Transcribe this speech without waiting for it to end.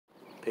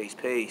Peace,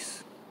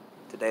 peace.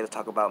 Today let's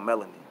talk about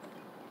melanin.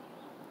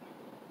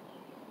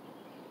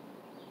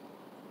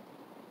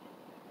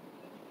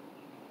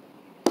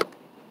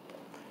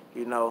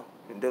 You know,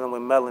 in dealing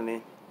with melanin,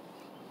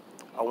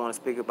 I want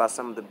to speak about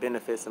some of the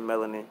benefits of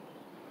melanin,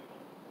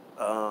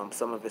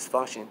 some of its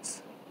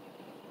functions,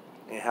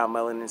 and how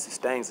melanin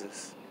sustains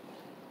us,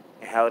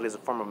 and how it is a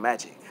form of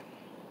magic.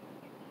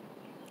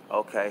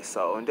 Okay,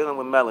 so in dealing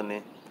with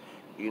melanin,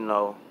 you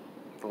know,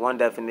 for one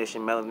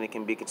definition, melanin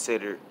can be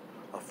considered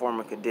a form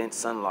of condensed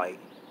sunlight.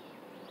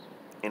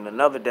 In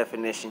another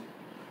definition,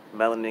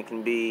 melanin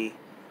can be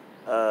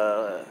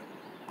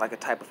like a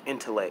type of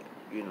intellect,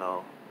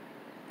 a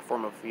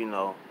form of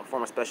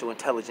special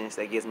intelligence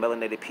that gives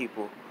melanated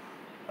people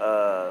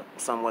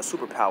somewhat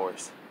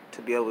superpowers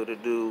to be able to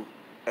do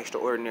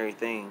extraordinary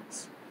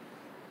things.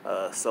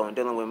 So in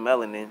dealing with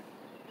melanin,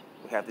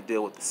 we have to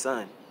deal with the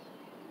sun,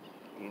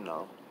 and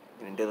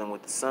in dealing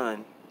with the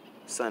sun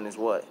is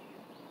what?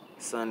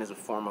 Sun is a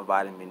form of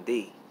vitamin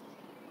D.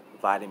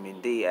 Vitamin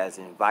D as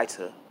in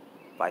vita,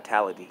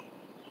 vitality.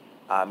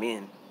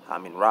 Amin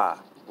Ra,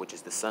 which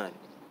is the sun,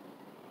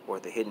 or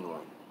the hidden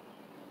one.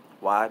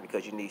 Why?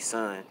 Because you need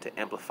sun to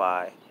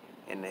amplify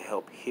and to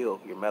help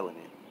heal your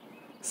melanin.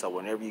 So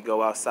whenever you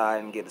go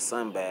outside and get a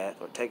sun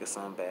bath or take a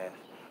sun bath,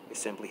 you're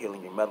simply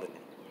healing your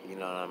melanin. You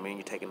know what I mean?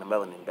 You're taking a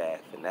melanin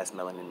bath, and that's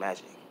melanin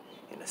magic,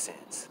 in a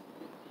sense.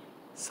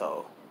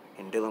 So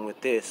in dealing with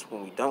this,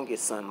 when we don't get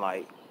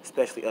sunlight,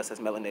 especially us as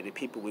melanated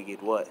people, we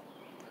get what?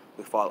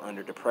 We fall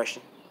under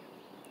depression.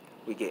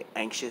 We get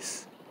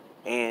anxious.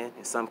 And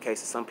in some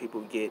cases, some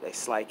people get a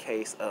slight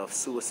case of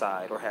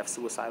suicide or have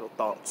suicidal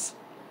thoughts.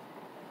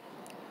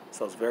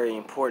 So it's very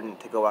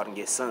important to go out and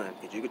get sun,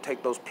 because you can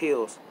take those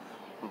pills,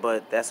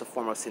 but that's a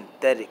form of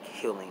synthetic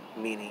healing,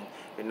 meaning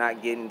you're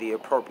not getting the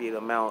appropriate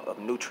amount of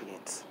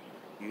nutrients.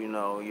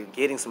 You're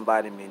getting some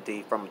vitamin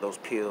D from those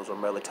pills or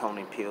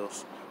melatonin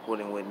pills,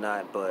 and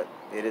whatnot, but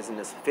it isn't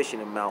a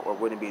sufficient amount, or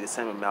wouldn't be the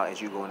same amount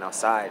as you going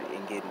outside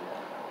and getting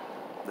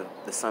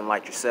the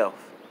sunlight yourself.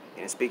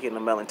 And speaking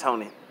of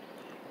melatonin,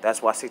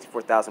 that's why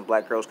 64,000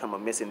 black girls come up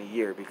missing a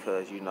year,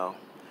 because,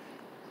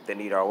 they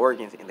need our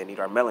organs and they need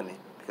our melanin.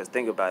 Because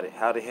think about it,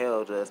 how the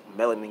hell does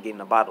melanin get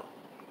in a bottle?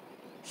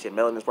 Shit,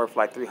 melanin's worth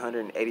like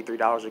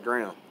 $383 a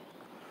gram.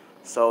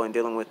 So in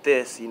dealing with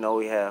this,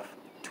 we have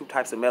two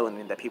types of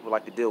melanin that people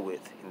like to deal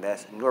with, and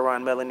that's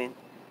Nueron melanin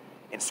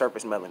and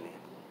surface melanin.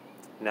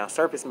 Now,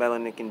 surface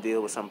melanin can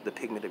deal with some of the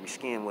pigment of your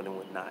skin and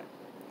whatnot.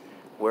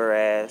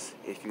 Whereas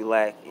if you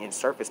lack in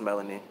surface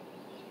melanin,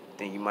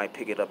 then you might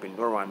pick it up in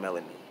Nueron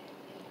melanin.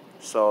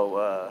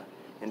 So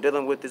in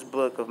dealing with this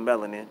book of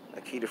Melanin,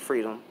 A Key to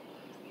Freedom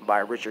by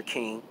Richard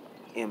King,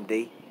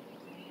 MD,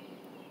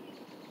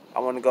 I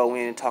want to go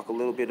in and talk a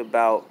little bit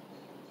about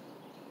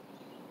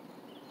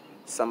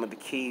some of the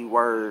key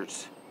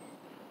words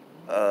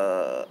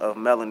of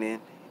melanin,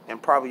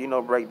 and probably,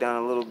 break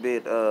down a little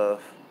bit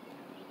of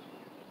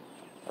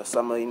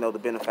some of, the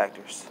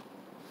benefactors.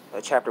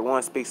 Chapter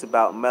 1 speaks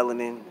about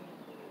melanin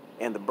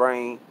and the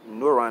brain,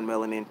 neuron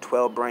melanin,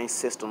 12 brain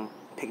system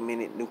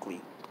pigmented nuclei.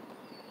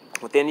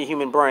 Within the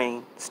human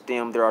brain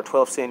stem, there are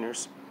 12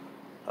 centers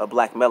of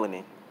black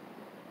melanin.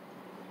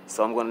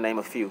 So I'm going to name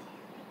a few.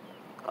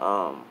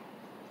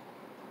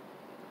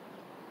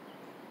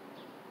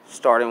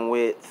 Starting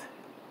with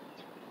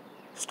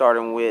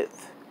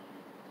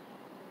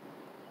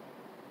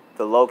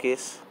the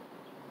locus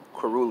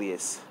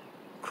coeruleus.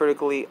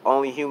 Critically,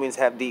 only humans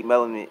have deep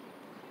melanin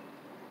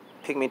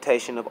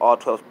pigmentation of all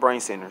 12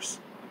 brain centers.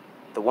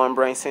 The one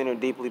brain center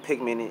deeply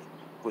pigmented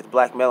with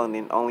black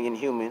melanin only in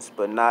humans,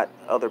 but not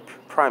other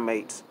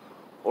primates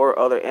or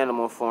other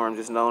animal forms,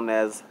 is known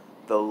as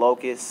the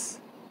locus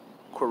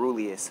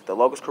coeruleus. The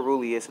locus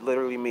coeruleus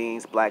literally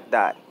means black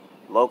dot.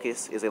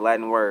 Locus is a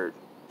Latin word,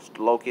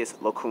 locus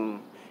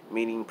locum,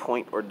 meaning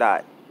point or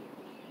dot.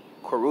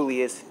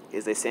 Coeruleus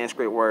is a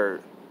Sanskrit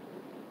word,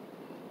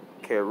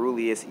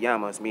 Caeruleus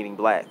yamas, meaning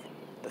black.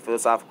 The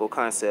philosophical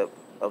concept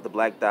of the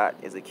black dot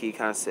is a key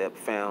concept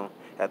found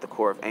at the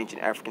core of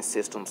ancient African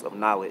systems of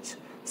knowledge,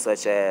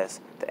 such as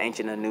the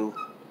ancient Anu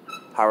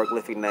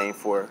hieroglyphic name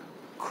for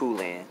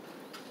Kulan,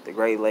 the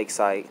Great Lake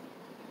site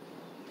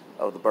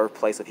of the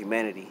birthplace of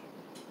humanity,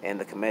 and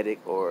the Kemetic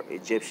or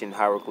Egyptian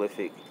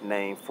hieroglyphic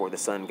name for the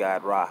sun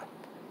god Ra.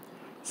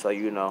 So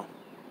you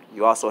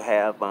also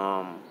have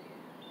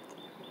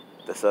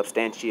the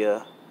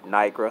substantia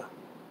nigra.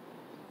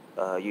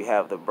 You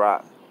have the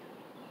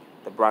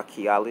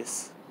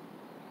brachialis.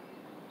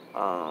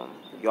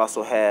 You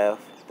also have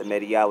the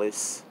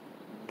medialis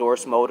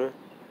dorsimotor,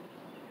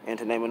 and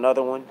to name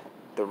another one,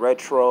 the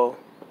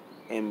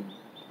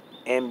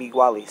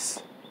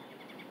retroambigualis.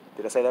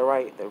 Did I say that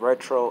right? The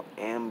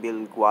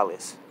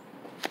retroambigualis.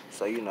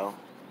 So in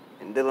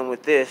dealing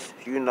with this,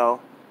 you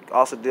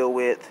also deal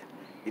with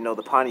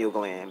the pineal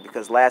gland,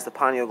 because the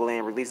pineal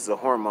gland releases a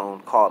hormone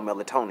called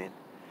melatonin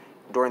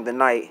during the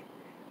night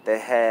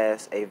that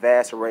has a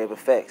vast array of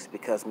effects,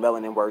 because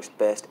melanin works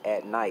best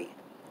at night.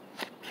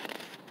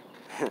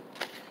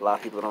 A lot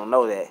of people don't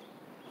know that.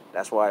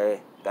 That's why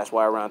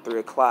around 3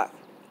 o'clock,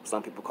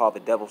 some people call it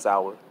the devil's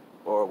hour,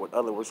 or what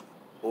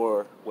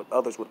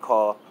others would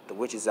call the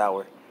witch's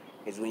hour,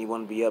 is when you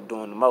want to be up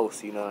doing the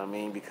most, you know what I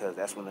mean? Because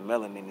that's when the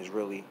melanin is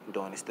really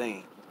doing its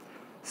thing.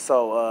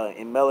 So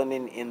in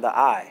Melanin in the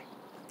Eye,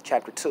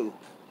 chapter 2,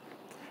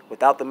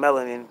 without the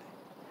melanin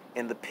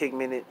in the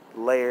pigmented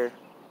layer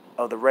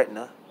of the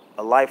retina,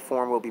 a life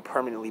form will be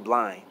permanently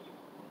blind.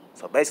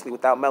 So basically,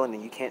 without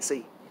melanin, you can't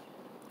see.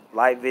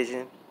 Light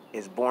vision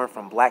is born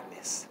from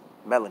blackness,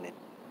 melanin.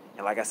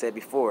 And like I said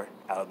before,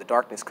 out of the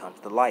darkness comes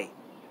the light.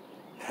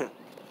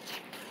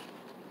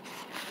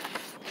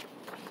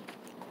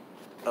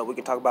 We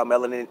can talk about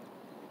melanin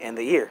and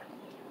the ear.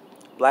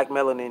 Black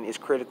melanin is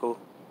critical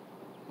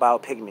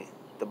biopigment,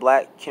 the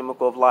black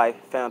chemical of life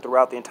found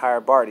throughout the entire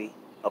body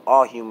of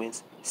all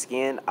humans: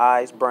 skin,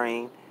 eyes,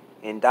 brain,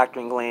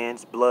 endocrine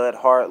glands, blood,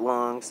 heart,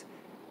 lungs,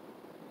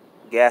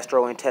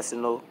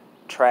 gastrointestinal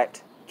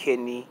tract,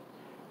 kidney,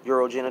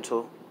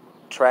 urogenital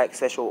tract,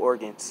 sexual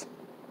organs.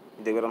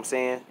 You dig what I'm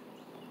saying?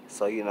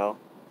 So, you know,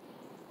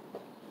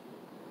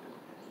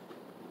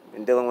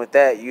 in dealing with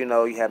that, you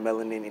know, you have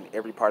melanin in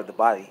every part of the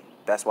body.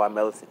 That's why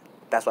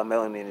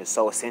melanin is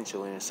so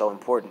essential and is so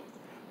important.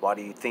 Why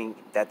do you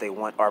think that they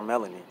want our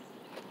melanin?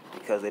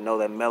 Because they know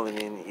that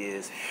melanin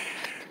is,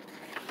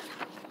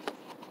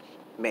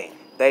 man,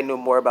 they know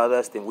more about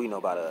us than we know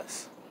about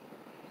us.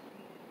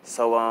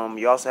 So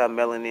you also have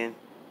melanin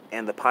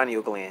and the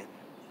pineal gland,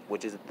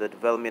 which is the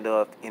development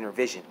of inner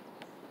vision.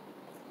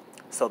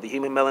 So the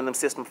human melanin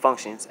system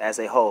functions as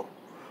a whole,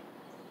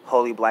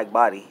 holy black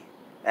body,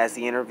 as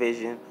the inner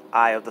vision,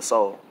 eye of the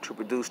soul, to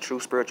produce true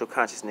spiritual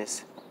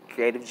consciousness,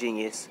 creative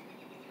genius,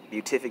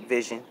 beatific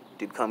vision,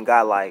 to become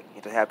godlike,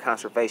 and to have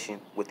conservation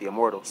with the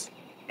immortals,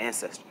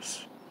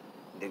 ancestors.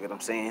 You dig what I'm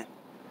saying?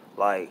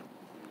 Like,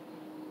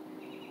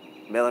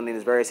 melanin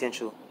is very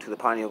essential to the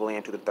pineal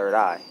gland, to the third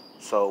eye.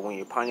 So when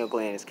your pineal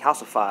gland is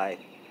calcified,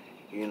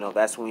 you know,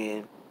 that's when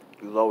you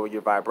lower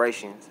your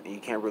vibrations and you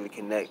can't really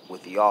connect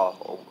with the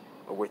all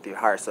or with your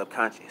higher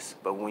subconscious.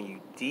 But when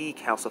you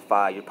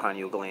decalcify your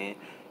pineal gland,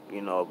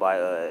 you know,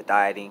 by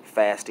dieting,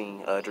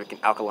 fasting, drinking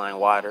alkaline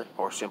water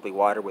or simply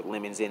water with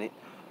lemons in it,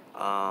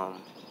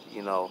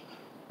 you know,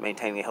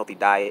 maintaining a healthy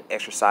diet,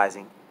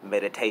 exercising,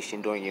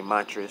 meditation, doing your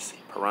mantras,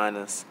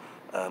 puranas,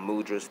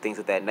 mudras, things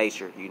of that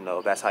nature, you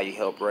know, that's how you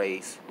help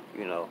raise,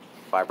 you know,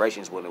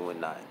 vibrations and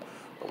whatnot.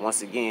 But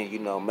once again, you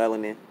know,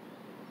 Melanin,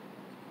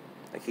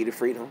 The Key to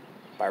Freedom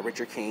by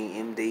Richard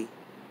King, MD.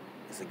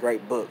 It's a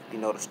great book, you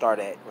know, to start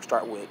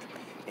with.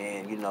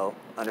 And, you know,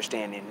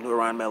 understanding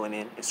neuron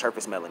melanin and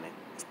surface melanin,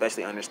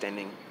 especially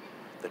understanding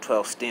the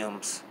 12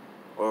 stems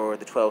or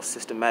the 12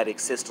 systematic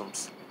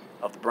systems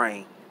of the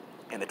brain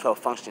and the 12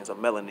 functions of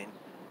melanin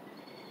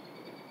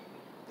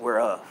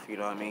whereof, you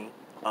know what I mean?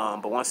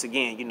 But once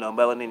again, you know,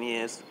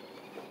 melanin is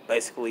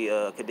basically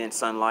condensed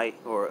sunlight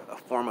or a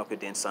form of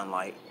condensed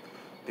sunlight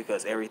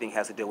because everything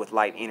has to deal with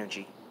light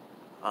energy.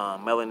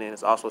 Melanin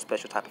is also a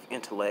special type of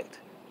intellect.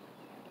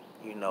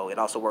 You know, it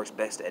also works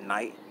best at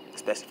night,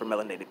 especially for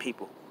melanated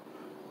people.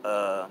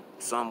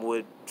 Some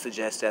would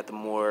suggest that the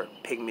more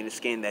pigmented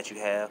skin that you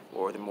have,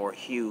 or the more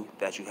hue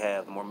that you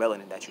have, the more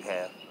melanin that you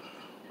have.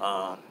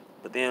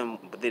 But then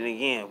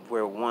again,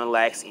 where one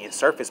lacks in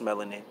surface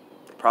melanin,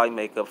 they probably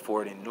make up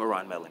for it in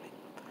neuron melanin.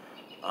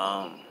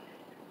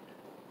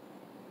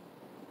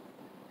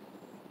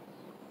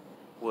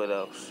 What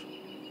else?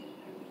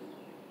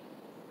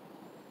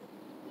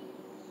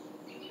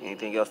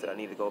 Anything else that I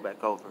need to go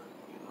back over?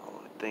 You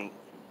know, I think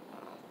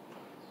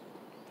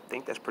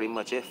that's pretty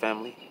much it,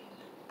 family.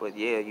 But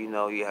yeah, you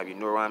know, you have your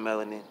neuron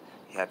melanin,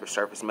 you have your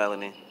surface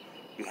melanin,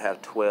 you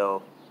have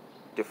 12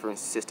 different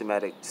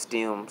systematic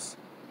stems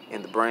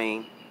in the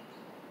brain,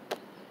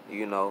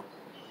 you know,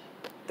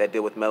 that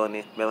deal with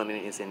melanin.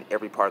 Melanin is in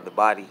every part of the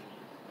body.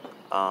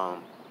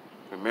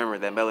 Remember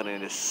that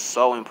melanin is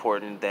so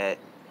important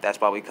that's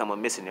why we come up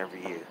missing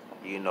every year.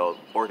 You know,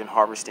 organ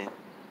harvesting,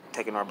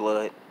 taking our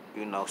blood,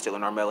 you know,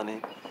 stealing our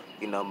melanin.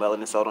 You know,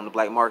 melanin sold on the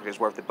black market is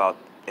worth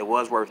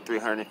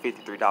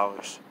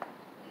 $353,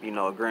 you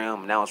know, a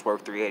gram. Now it's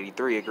worth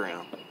 $383 a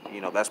gram. You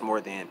know, that's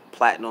more than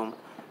platinum,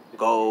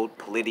 gold,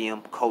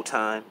 palladium,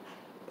 coltan,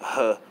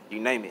 you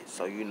name it.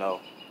 So, you know,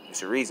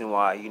 it's the reason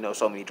why, you know,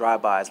 so many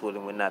drive-bys with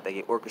and whatnot, they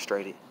get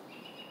orchestrated,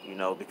 you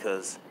know,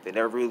 because they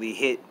never really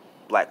hit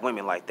black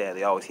women like that.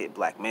 They always hit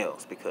black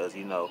males because,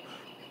 you know,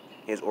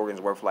 his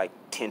organ's worth like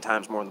 10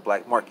 times more in the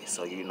black market.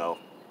 So, you know,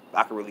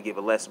 I could really give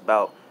a less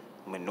about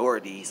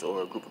minorities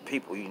or a group of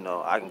people. You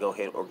know, I can go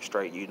ahead and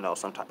orchestrate, you know,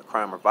 some type of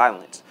crime or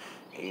violence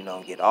and, you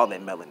know, get all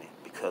that melanin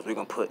because we're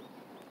going to put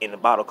in a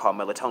bottle called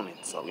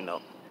melatonin. So, you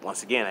know,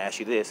 once again, I ask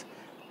you this.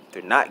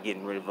 They're not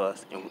getting rid of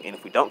us, and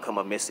if we don't come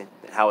up missing,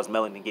 then how is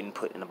melanin getting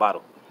put in a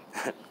bottle?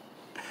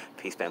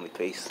 Peace, family,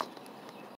 peace.